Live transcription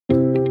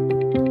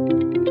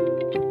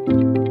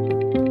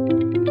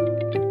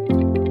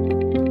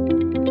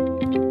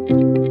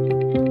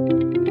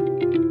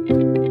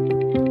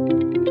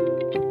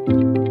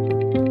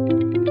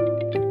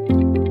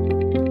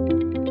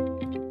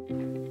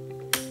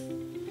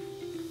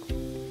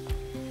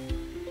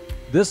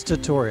This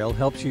tutorial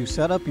helps you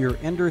set up your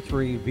Ender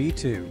 3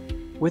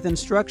 V2 with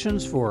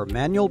instructions for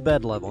manual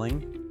bed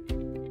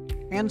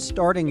leveling and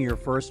starting your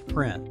first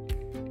print.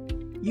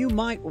 You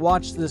might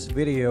watch this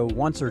video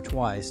once or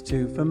twice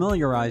to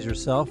familiarize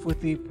yourself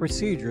with the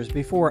procedures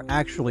before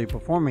actually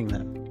performing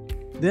them.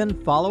 Then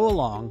follow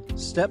along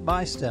step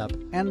by step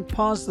and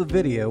pause the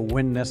video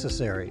when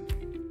necessary.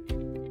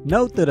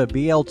 Note that a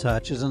BL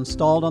Touch is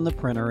installed on the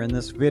printer in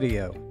this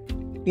video.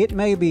 It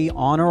may be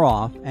on or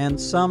off, and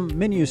some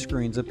menu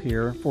screens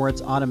appear for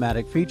its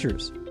automatic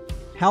features.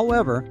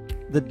 However,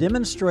 the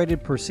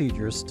demonstrated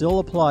procedures still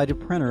apply to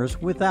printers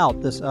without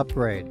this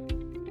upgrade.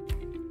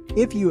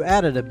 If you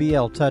added a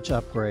BL Touch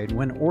upgrade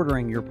when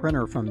ordering your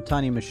printer from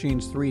Tiny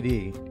Machines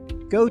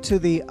 3D, go to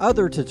the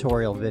other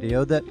tutorial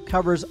video that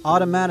covers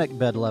automatic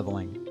bed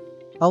leveling.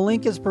 A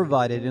link is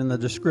provided in the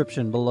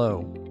description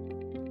below.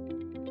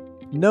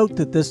 Note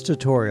that this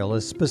tutorial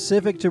is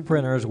specific to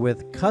printers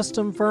with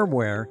custom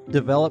firmware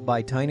developed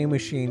by Tiny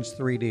Machines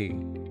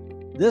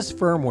 3D. This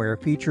firmware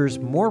features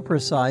more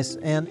precise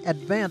and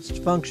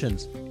advanced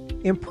functions,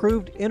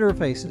 improved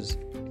interfaces,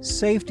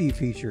 safety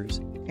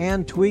features,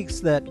 and tweaks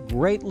that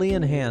greatly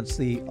enhance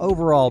the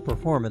overall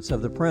performance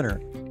of the printer,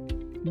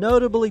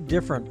 notably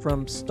different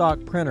from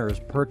stock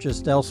printers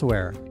purchased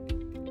elsewhere.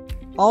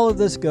 All of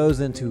this goes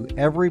into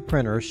every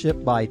printer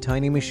shipped by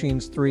Tiny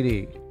Machines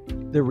 3D.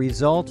 The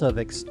result of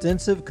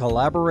extensive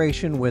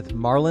collaboration with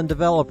Marlin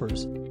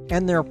developers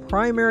and their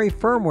primary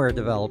firmware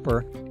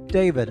developer,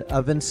 David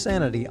of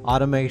Insanity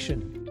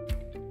Automation.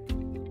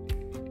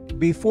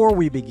 Before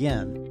we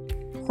begin,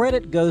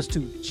 credit goes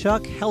to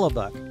Chuck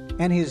Hellebuck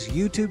and his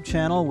YouTube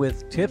channel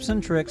with tips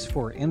and tricks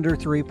for Ender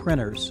 3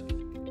 printers.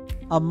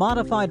 A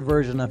modified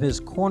version of his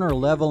corner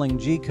leveling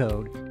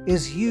G-code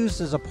is used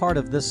as a part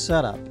of this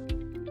setup.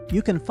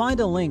 You can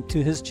find a link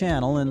to his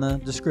channel in the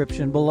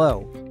description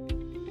below.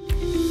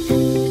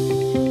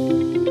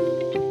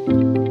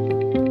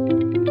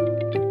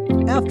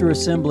 After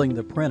assembling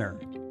the printer,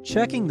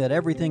 checking that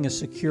everything is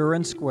secure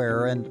and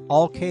square and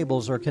all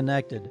cables are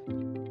connected,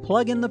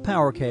 plug in the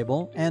power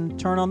cable and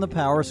turn on the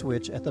power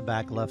switch at the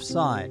back left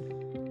side.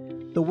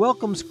 The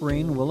welcome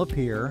screen will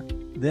appear,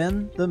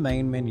 then the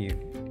main menu.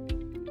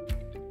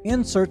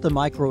 Insert the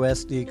micro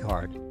SD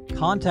card,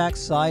 contact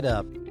side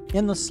up,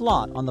 in the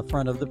slot on the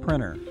front of the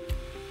printer.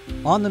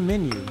 On the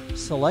menu,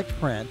 select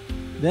Print,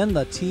 then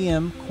the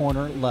TM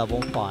corner level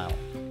file.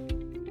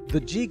 The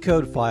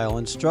G-code file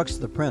instructs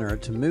the printer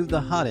to move the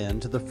hot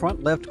end to the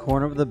front left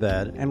corner of the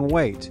bed and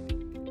wait.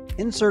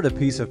 Insert a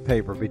piece of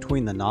paper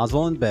between the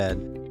nozzle and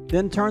bed,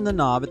 then turn the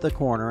knob at the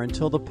corner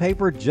until the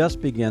paper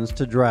just begins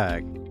to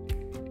drag.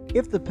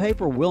 If the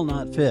paper will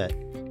not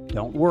fit,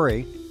 don't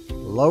worry.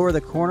 Lower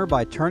the corner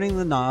by turning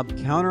the knob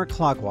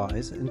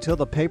counterclockwise until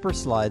the paper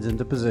slides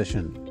into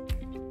position.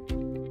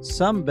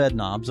 Some bed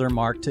knobs are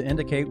marked to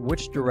indicate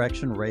which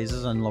direction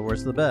raises and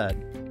lowers the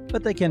bed,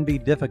 but they can be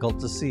difficult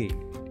to see.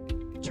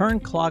 Turn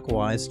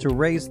clockwise to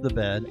raise the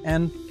bed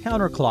and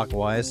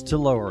counterclockwise to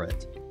lower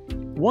it.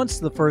 Once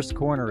the first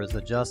corner is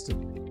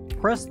adjusted,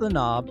 press the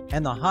knob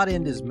and the hot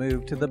end is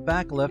moved to the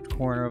back left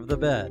corner of the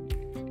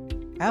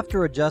bed.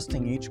 After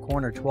adjusting each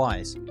corner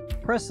twice,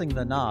 pressing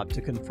the knob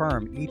to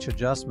confirm each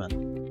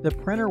adjustment, the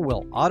printer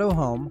will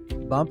auto-home,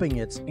 bumping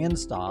its end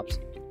stops,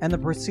 and the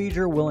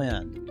procedure will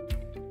end.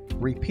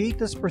 Repeat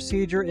this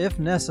procedure if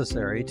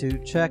necessary to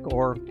check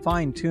or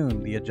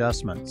fine-tune the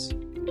adjustments.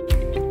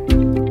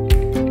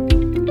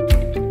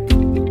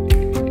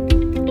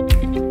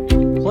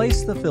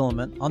 Place the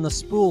filament on the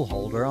spool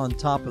holder on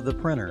top of the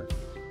printer.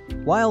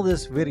 While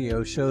this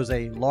video shows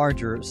a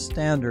larger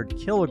standard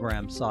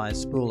kilogram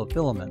size spool of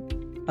filament,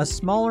 a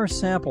smaller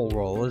sample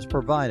roll is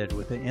provided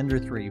with the Ender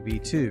 3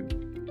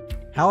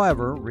 V2.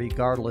 However,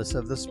 regardless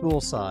of the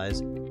spool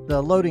size,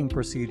 the loading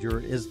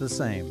procedure is the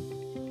same.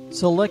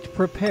 Select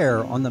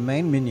Prepare on the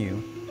main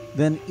menu,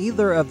 then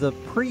either of the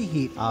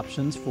preheat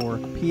options for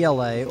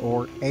PLA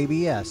or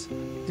ABS,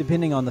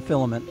 depending on the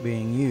filament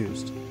being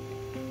used.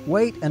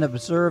 Wait and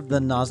observe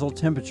the nozzle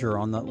temperature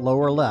on the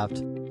lower left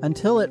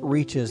until it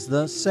reaches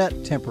the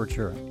set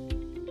temperature.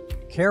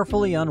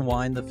 Carefully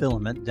unwind the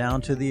filament down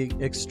to the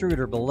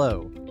extruder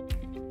below.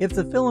 If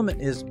the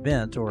filament is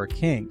bent or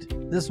kinked,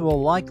 this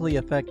will likely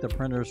affect the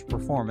printer's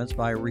performance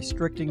by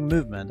restricting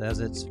movement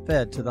as it's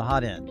fed to the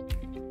hot end.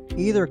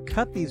 Either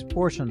cut these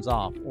portions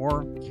off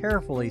or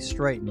carefully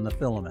straighten the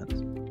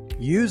filament.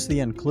 Use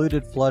the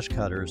included flush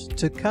cutters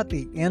to cut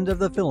the end of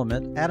the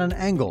filament at an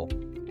angle,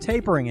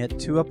 tapering it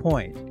to a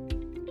point.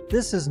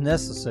 This is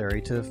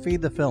necessary to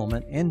feed the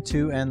filament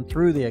into and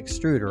through the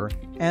extruder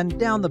and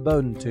down the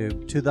Bowden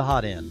tube to the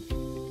hot end.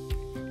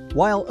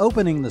 While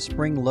opening the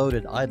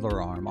spring-loaded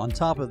idler arm on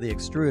top of the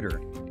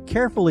extruder,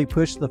 carefully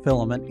push the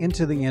filament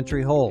into the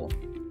entry hole.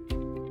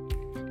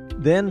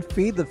 Then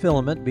feed the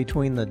filament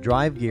between the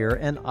drive gear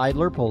and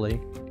idler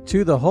pulley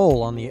to the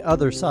hole on the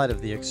other side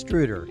of the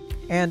extruder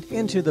and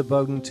into the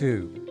Bowden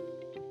tube.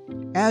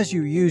 As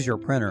you use your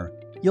printer,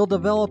 you'll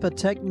develop a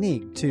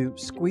technique to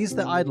squeeze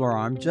the idler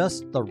arm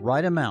just the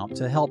right amount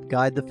to help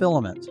guide the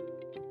filament.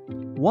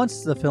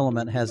 Once the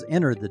filament has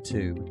entered the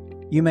tube,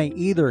 You may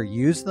either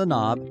use the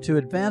knob to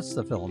advance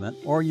the filament,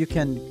 or you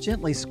can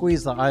gently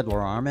squeeze the idler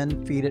arm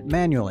and feed it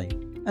manually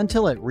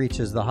until it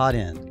reaches the hot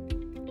end.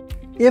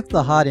 If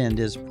the hot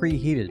end is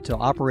preheated to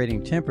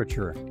operating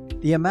temperature,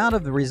 the amount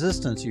of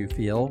resistance you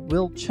feel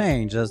will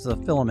change as the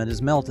filament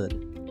is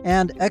melted,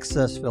 and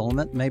excess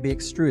filament may be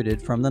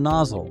extruded from the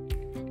nozzle.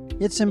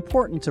 It's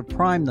important to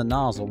prime the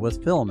nozzle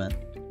with filament,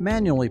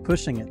 manually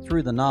pushing it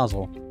through the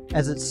nozzle,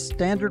 as it's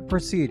standard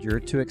procedure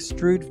to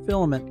extrude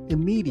filament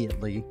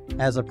immediately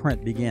as a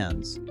print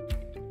begins.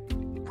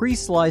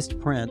 Pre-sliced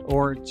print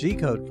or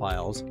G-code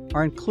files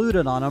are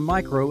included on a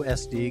micro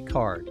SD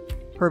card,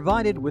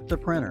 provided with the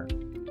printer.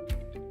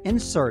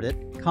 Insert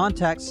it,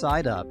 contact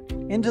side up,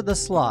 into the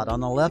slot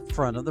on the left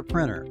front of the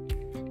printer.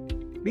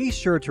 Be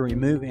sure to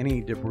remove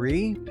any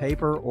debris,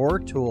 paper, or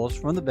tools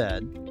from the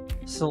bed.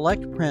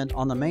 Select Print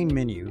on the main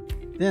menu,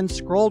 then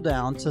scroll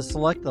down to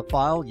select the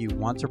file you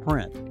want to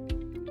print.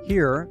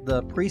 Here,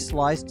 the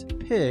pre-sliced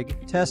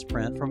pig test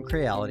print from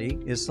Cura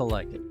is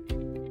selected.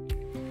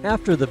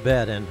 After the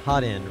bed and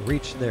hot end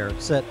reach their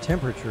set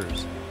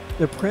temperatures,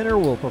 the printer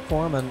will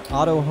perform an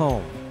auto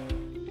home.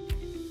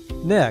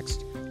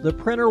 Next, the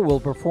printer will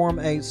perform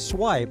a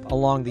swipe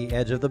along the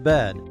edge of the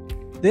bed,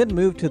 then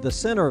move to the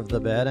center of the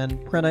bed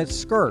and print a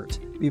skirt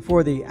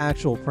before the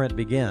actual print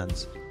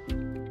begins.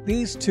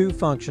 These two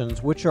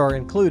functions, which are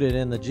included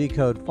in the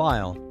G-code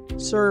file,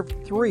 serve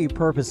three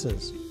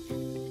purposes.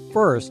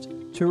 First,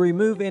 to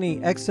remove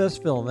any excess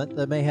filament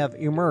that may have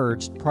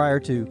emerged prior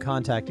to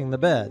contacting the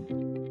bed.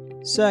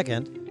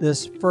 Second,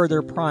 this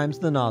further primes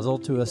the nozzle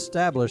to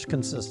establish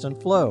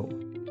consistent flow.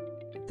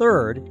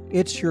 Third,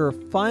 it's your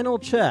final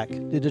check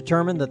to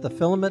determine that the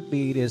filament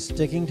bead is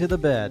sticking to the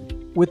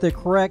bed with the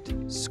correct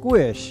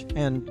squish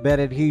and bed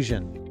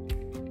adhesion.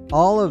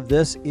 All of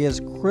this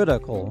is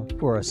critical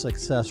for a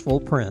successful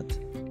print.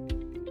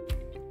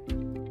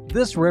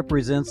 This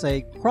represents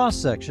a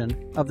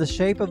cross-section of the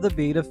shape of the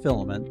bead of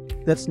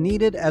filament that's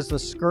needed as the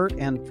skirt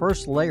and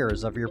first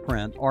layers of your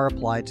print are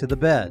applied to the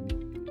bed.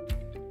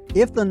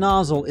 If the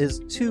nozzle is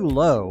too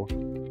low,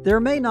 there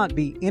may not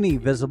be any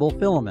visible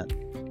filament,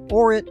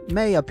 or it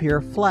may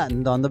appear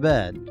flattened on the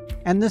bed,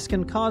 and this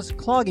can cause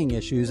clogging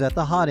issues at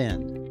the hot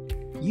end.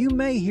 You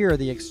may hear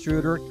the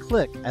extruder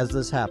click as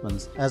this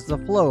happens, as the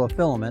flow of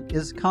filament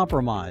is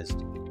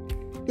compromised.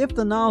 If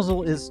the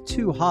nozzle is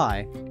too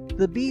high,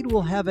 the bead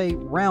will have a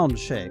round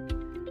shape,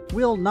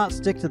 will not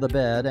stick to the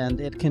bed,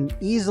 and it can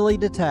easily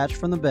detach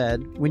from the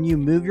bed when you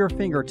move your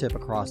fingertip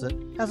across it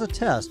as a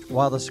test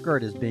while the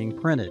skirt is being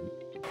printed.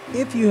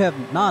 If you have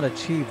not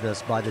achieved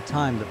this by the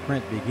time the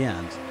print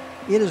begins,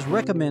 it is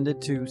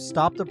recommended to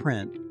stop the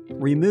print,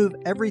 remove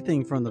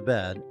everything from the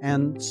bed,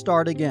 and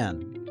start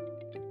again.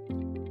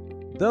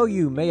 Though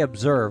you may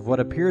observe what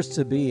appears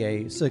to be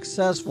a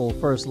successful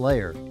first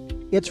layer,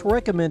 it's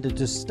recommended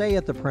to stay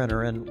at the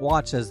printer and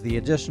watch as the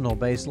additional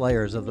base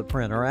layers of the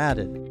print are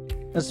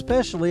added,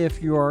 especially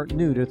if you are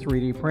new to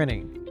 3D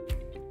printing.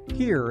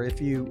 Here, if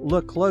you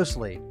look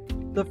closely,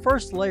 the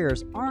first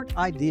layers aren't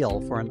ideal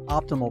for an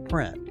optimal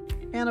print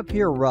and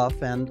appear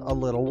rough and a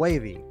little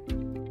wavy.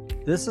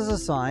 This is a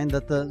sign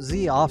that the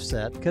Z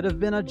offset could have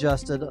been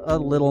adjusted a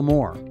little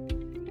more.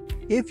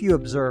 If you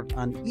observe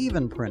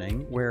uneven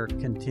printing, where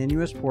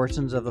continuous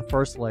portions of the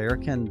first layer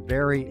can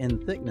vary in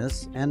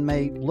thickness and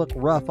may look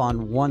rough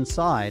on one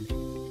side,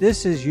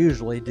 this is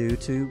usually due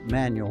to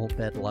manual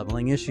bed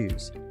leveling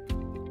issues.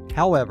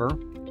 However,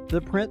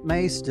 the print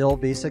may still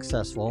be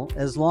successful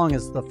as long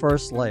as the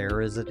first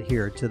layer is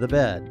adhered to the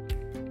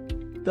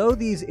bed. Though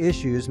these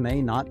issues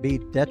may not be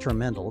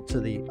detrimental to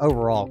the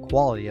overall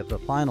quality of the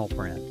final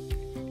print,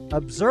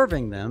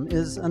 observing them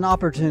is an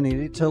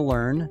opportunity to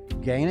learn,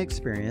 gain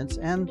experience,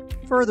 and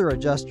further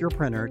adjust your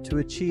printer to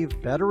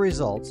achieve better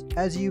results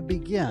as you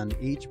begin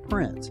each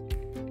print.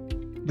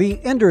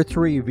 The Ender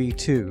 3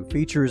 V2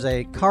 features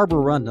a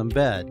carborundum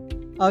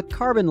bed, a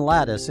carbon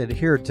lattice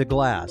adhered to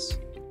glass.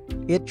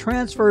 It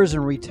transfers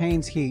and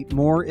retains heat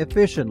more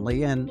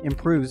efficiently and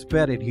improves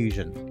bed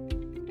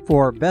adhesion.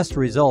 For best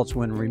results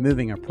when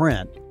removing a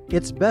print,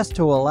 it's best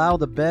to allow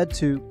the bed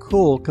to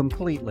cool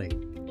completely.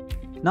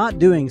 Not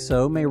doing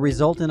so may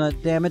result in a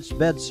damaged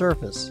bed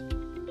surface.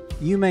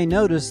 You may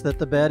notice that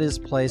the bed is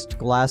placed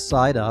glass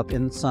side up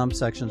in some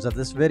sections of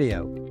this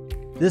video.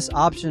 This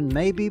option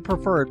may be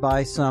preferred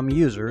by some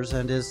users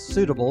and is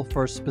suitable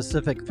for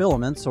specific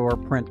filaments or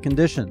print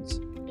conditions.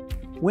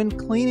 When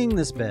cleaning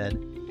this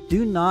bed,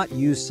 do not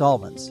use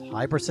solvents,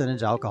 high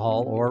percentage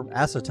alcohol, or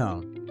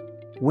acetone.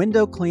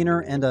 Window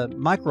cleaner and a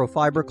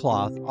microfiber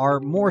cloth are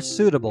more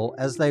suitable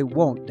as they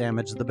won't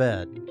damage the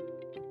bed.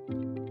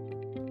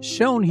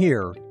 Shown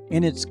here,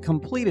 in its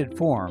completed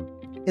form,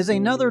 is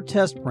another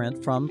test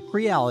print from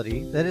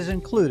Reality that is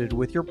included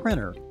with your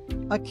printer,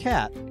 a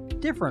cat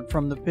different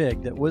from the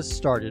pig that was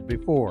started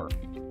before.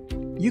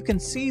 You can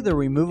see the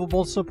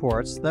removable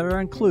supports that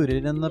are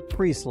included in the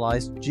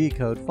pre-sliced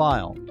G-code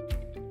file.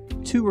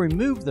 To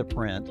remove the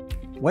print,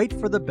 wait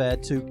for the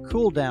bed to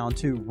cool down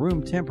to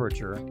room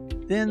temperature,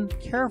 then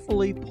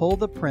carefully pull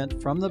the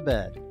print from the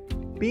bed,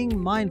 being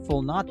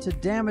mindful not to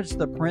damage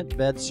the print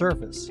bed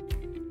surface.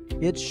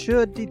 It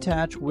should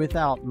detach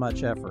without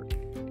much effort.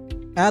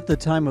 At the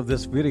time of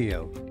this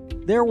video,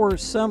 there were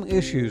some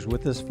issues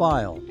with this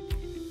file.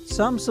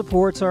 Some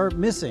supports are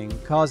missing,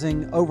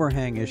 causing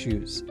overhang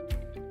issues.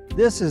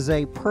 This is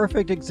a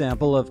perfect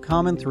example of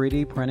common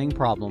 3D printing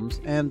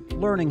problems and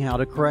learning how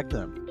to correct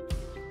them.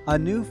 A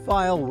new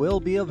file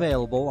will be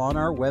available on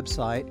our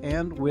website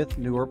and with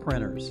newer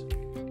printers.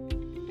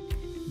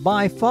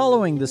 By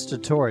following this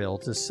tutorial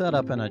to set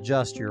up and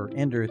adjust your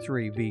Ender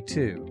 3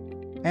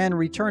 V2 and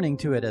returning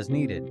to it as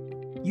needed,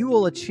 you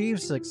will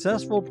achieve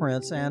successful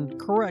prints and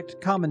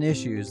correct common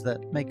issues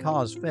that may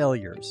cause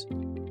failures.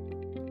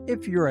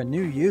 If you're a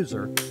new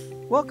user,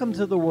 welcome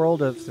to the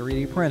world of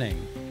 3D printing.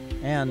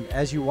 And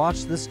as you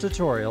watch this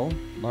tutorial,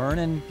 learn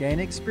and gain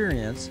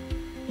experience,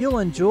 you'll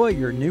enjoy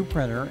your new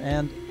printer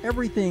and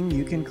everything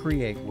you can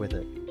create with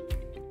it.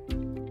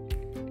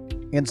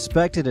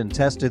 Inspected and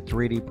tested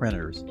 3D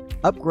printers.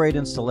 Upgrade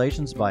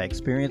installations by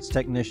experienced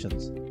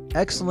technicians.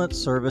 Excellent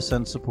service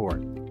and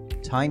support.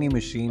 Tiny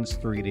Machines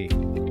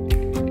 3D.